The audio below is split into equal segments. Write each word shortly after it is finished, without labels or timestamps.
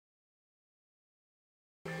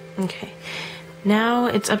Okay. Now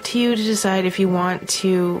it's up to you to decide if you want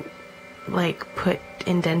to like put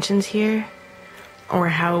indentions here or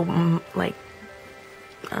how like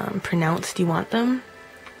pronounced you want them.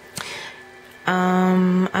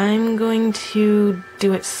 I'm going to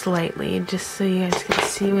do it slightly just so you guys can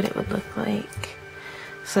see what it would look like.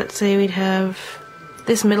 So let's say we'd have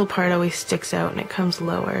this middle part always sticks out and it comes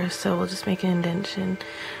lower, so we'll just make an indention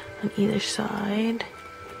on either side.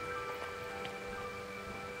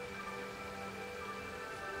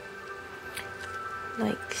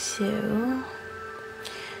 Like so.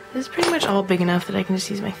 This is pretty much all big enough that I can just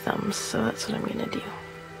use my thumbs, so that's what I'm gonna do.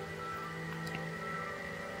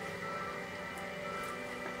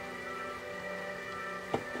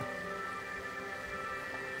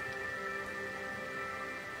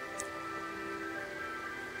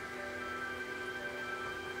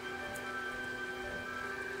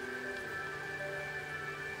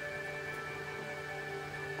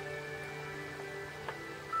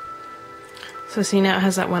 So see, now it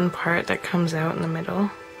has that one part that comes out in the middle.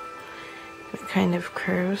 It kind of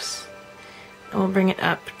curves. And we'll bring it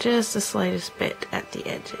up just the slightest bit at the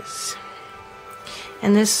edges.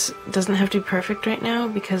 And this doesn't have to be perfect right now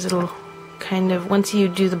because it'll kind of, once you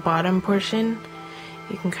do the bottom portion,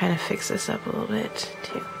 you can kind of fix this up a little bit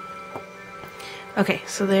too. Okay,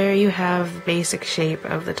 so there you have the basic shape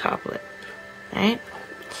of the top lip, right?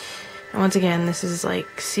 And once again, this is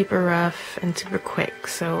like super rough and super quick,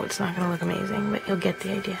 so it's not going to look amazing, but you'll get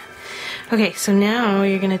the idea. Okay, so now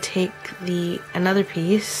you're going to take another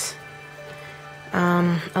piece,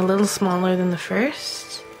 a little smaller than the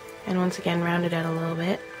first, and once again round it out a little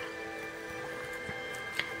bit.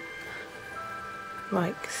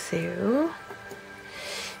 Like so.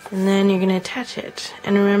 And then you're going to attach it.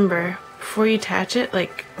 And remember, before you attach it,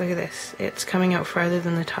 like, look at this. It's coming out farther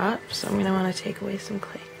than the top, so I'm going to want to take away some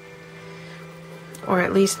clay. Or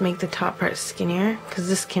at least make the top part skinnier, because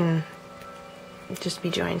this can just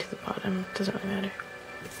be joined to the bottom. It doesn't really matter.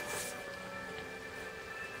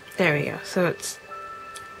 There we go. So it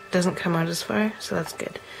doesn't come out as far, so that's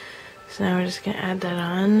good. So now we're just going to add that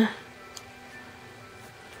on.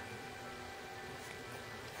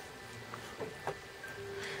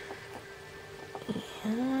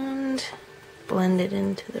 And blend it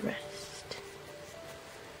into the rest.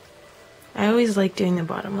 I always like doing the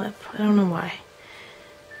bottom lip. I don't know why.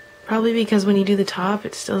 Probably because when you do the top,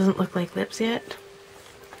 it still doesn't look like lips yet.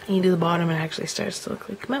 And you do the bottom, it actually starts to look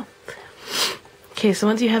like mouth. Okay, so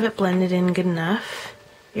once you have it blended in good enough,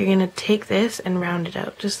 you're going to take this and round it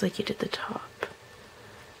out, just like you did the top.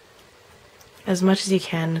 As much as you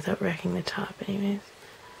can without wrecking the top anyways.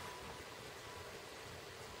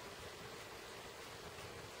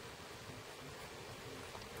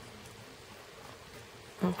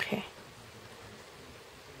 Okay.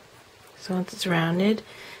 So once it's rounded,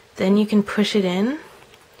 then you can push it in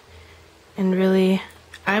and really,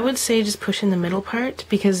 I would say just push in the middle part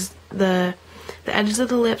because the edges of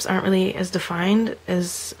the lips aren't really as defined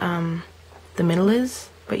as the middle is,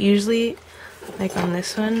 but usually, like on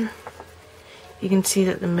this one, you can see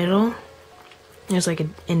that the middle, there's like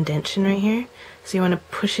an indentation right here, so you want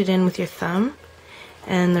to push it in with your thumb,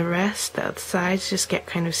 and the rest, the sides, just get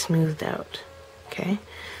kind of smoothed out, okay?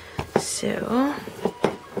 So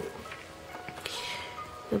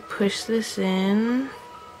you'll push this in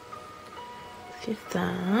with your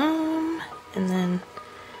thumb and then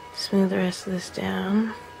smooth the rest of this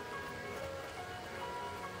down.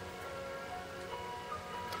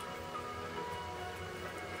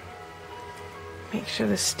 Make sure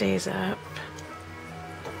this stays up.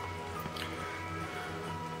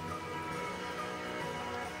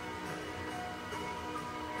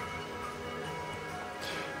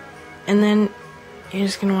 And then you're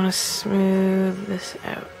just going to want to smooth this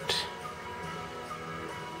out.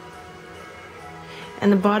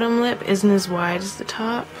 And the bottom lip isn't as wide as the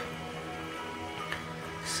top,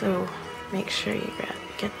 so make sure you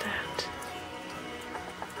get that.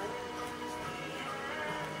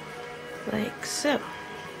 Like so.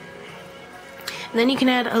 And then you can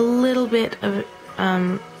add a little bit of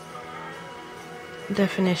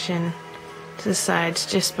definition to the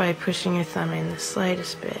sides just by pushing your thumb in the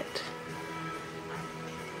slightest bit.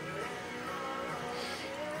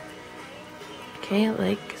 Okay,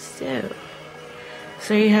 like so.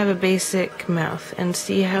 So you have a basic mouth, and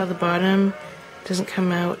see how the bottom doesn't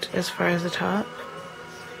come out as far as the top?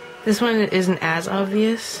 This one isn't as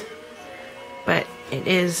obvious, but it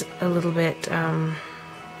is a little bit, I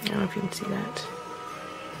don't know if you can see that.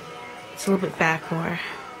 It's a little bit back more.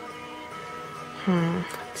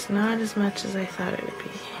 It's not as much as I thought it would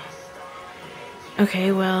be.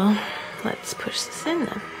 Okay, well, let's push this in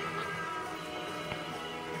then.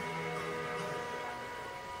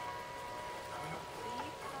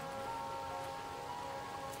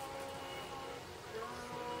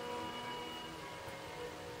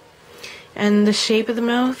 And the shape of the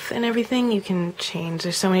mouth and everything you can change.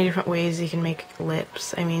 There's so many different ways you can make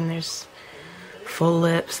lips. I mean, there's full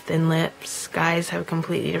lips, thin lips. Guys have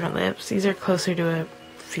completely different lips. These are closer to a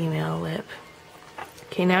female lip.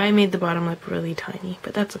 Okay, now I made the bottom lip really tiny,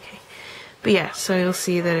 but that's okay. But yeah, so you'll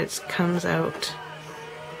see that it comes out,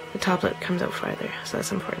 the top lip comes out farther, so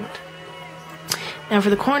that's important. Now for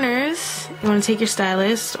the corners, you want to take your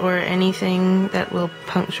stylus or anything that will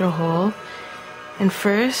puncture a hole, and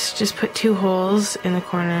first just put 2 holes in the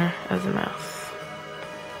corner of the mouth,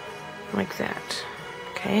 like that,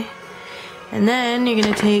 okay? And then you're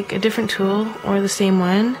going to take a different tool, or the same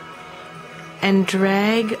one, and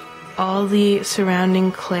drag all the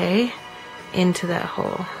surrounding clay into that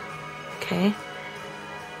hole, okay?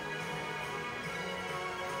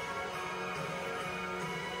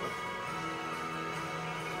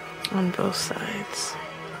 On both sides.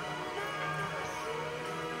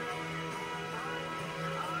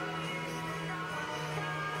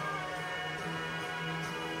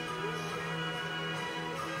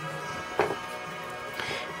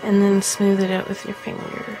 And then smooth it out with your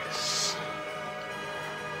fingers.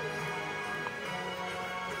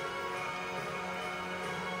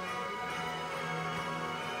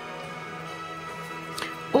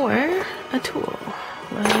 Or a tool,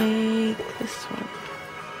 like this one.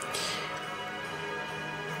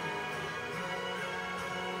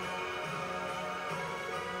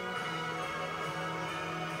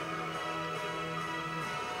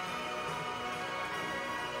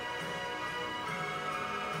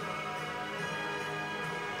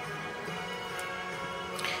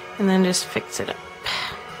 And then just fix it up.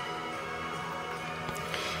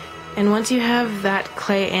 And once you have that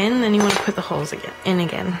clay in, then you want to put the holes in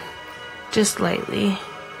again, just lightly.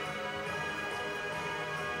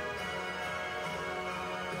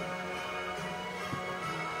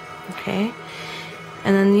 Okay,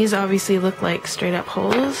 and then these obviously look like straight up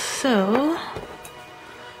holes, so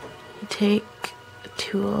you take a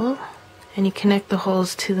tool and you connect the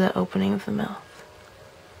holes to the opening of the mouth.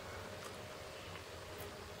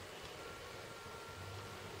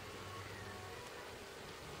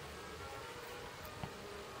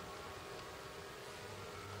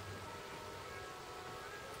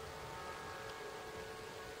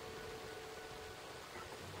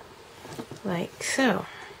 Like so.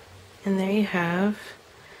 And there you have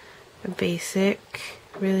a basic,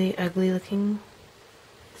 really ugly looking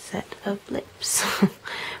set of lips.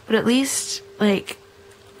 But at least, like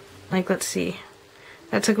let's see.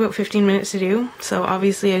 That took about 15 minutes to do, so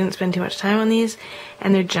obviously I didn't spend too much time on these,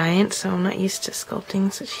 and they're giant, so I'm not used to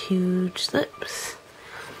sculpting such huge lips.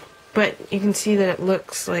 But you can see that it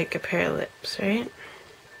looks like a pair of lips, right?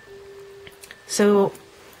 So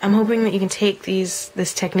I'm hoping that you can take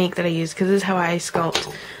this technique that I use, because this is how I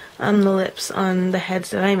sculpt the lips on the heads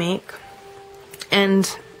that I make, and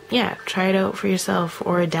yeah, try it out for yourself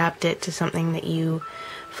or adapt it to something that you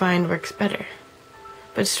find works better.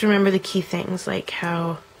 But just remember the key things, like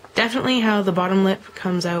definitely how the bottom lip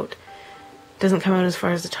doesn't come out as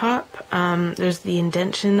far as the top. There's the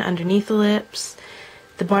indentation underneath the lips.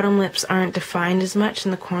 The bottom lips aren't defined as much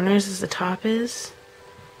in the corners as the top is.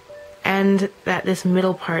 And that this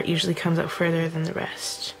middle part usually comes out further than the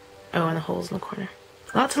rest. Oh, and the holes in the corner.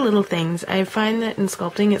 Lots of little things. I find that in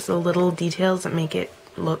sculpting it's the little details that make it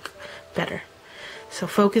look better. So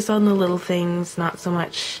focus on the little things, not so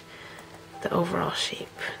much the overall shape.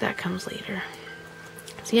 That comes later.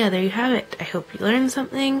 So yeah, there you have it. I hope you learned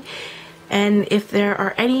something. And if there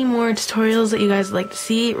are any more tutorials that you guys would like to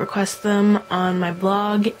see, request them on my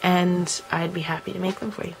blog and I'd be happy to make them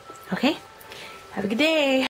for you. Okay? Have a good day!